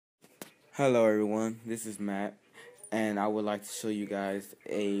Hello everyone, this is Matt, and I would like to show you guys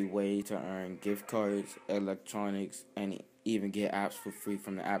a way to earn gift cards, electronics, and even get apps for free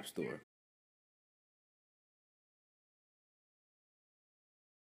from the App Store.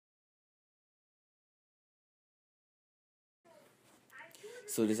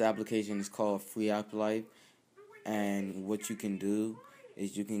 So this application is called Free App Life, and what you can do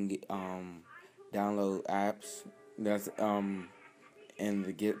is you can download apps that's in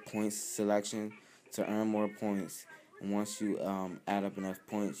the get points selection to earn more points. And once you add up enough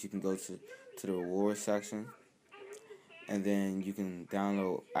points, you can go to the reward section, and then you can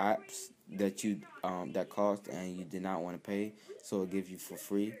download apps that you that cost and you did not want to pay, so it gives you for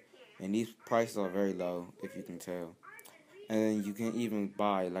free. And these prices are very low, if you can tell. And then you can even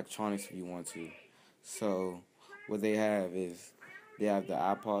buy electronics if you want to. So what they have is they have the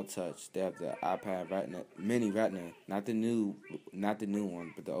iPod Touch, they have the iPad Retina, Mini Retina, not the new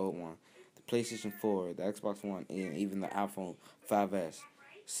one, but the old one, the PlayStation 4, the Xbox One, and even the iPhone 5S.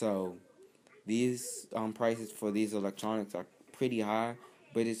 So these prices for these electronics are pretty high,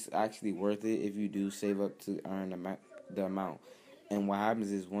 but it's actually worth it if you do save up to earn the amount. And what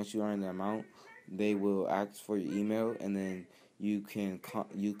happens is once you earn the amount, they will ask for your email, and then you can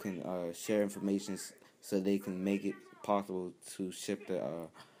share information so they can make it possible to ship the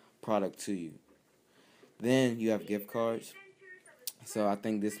product to you. Then you have gift cards. So I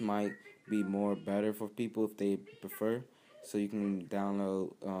think this might be more better for people if they prefer. So you can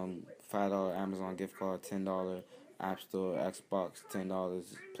download $5 Amazon gift card, $10 App Store, Xbox $10,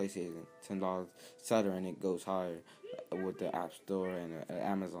 PlayStation $10, etc. And it goes higher with the App Store and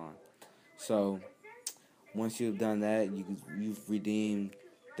Amazon. So once you've done that, you've redeemed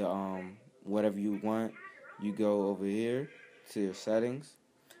the whatever you want. You go over here to your settings,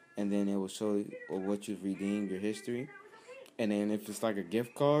 and then it will show you what you've redeemed, your history. And then if it's like a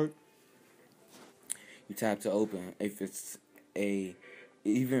gift card, you tap to open. If it's a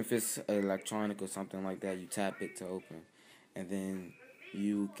even if it's electronic or something like that, you tap it to open, and then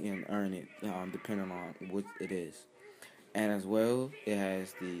you can earn it depending on what it is. And as well, it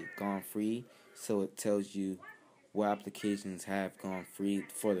has the gone free, so it tells you what applications have gone free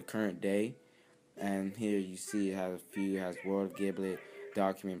for the current day. And here you see it has a few. It has World Giblet,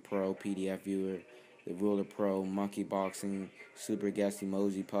 Document Pro, PDF Viewer, the Ruler Pro, Monkey Boxing, Super Guest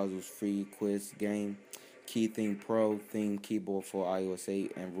Emoji Puzzles, Free Quiz Game, Key Theme Pro, Theme Keyboard for iOS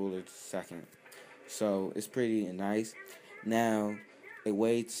 8, and Ruler 2nd. So it's pretty nice. Now, a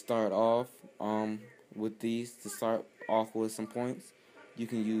way to start off with these, to start off with some points, you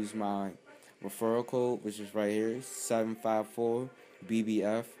can use my referral code, which is right here,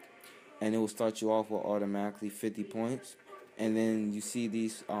 754BBF, and it will start you off with automatically 50 points. And then you see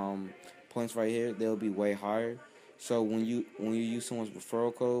these points right here, they'll be way higher. So when you use someone's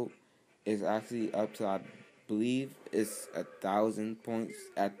referral code, it's actually up to, I believe it's 1,000 points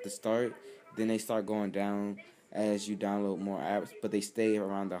at the start. Then they start going down as you download more apps, but they stay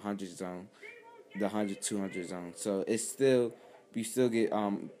around the 100 zone, the 100 200 zone. So it's still, you still get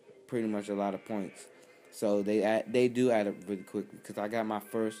pretty much a lot of points. So they do add up really quickly, because I got my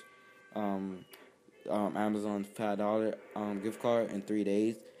first um, Amazon $5 gift card in 3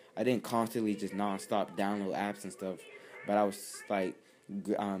 days. I didn't constantly just nonstop download apps and stuff, but I was like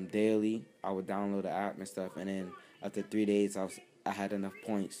daily I would download the app and stuff, and then after 3 days I had enough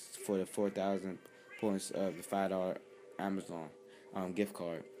points for the 4,000 points of the $5 Amazon gift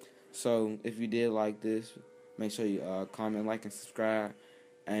card. So if you did like this, make sure you comment, like, and subscribe.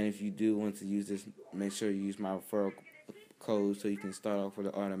 And if you do want to use this, make sure you use my referral code so you can start off with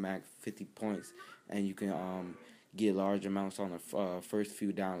an automatic 50 points, and you can get large amounts on the first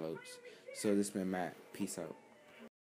few downloads. So this has been Matt. Peace out.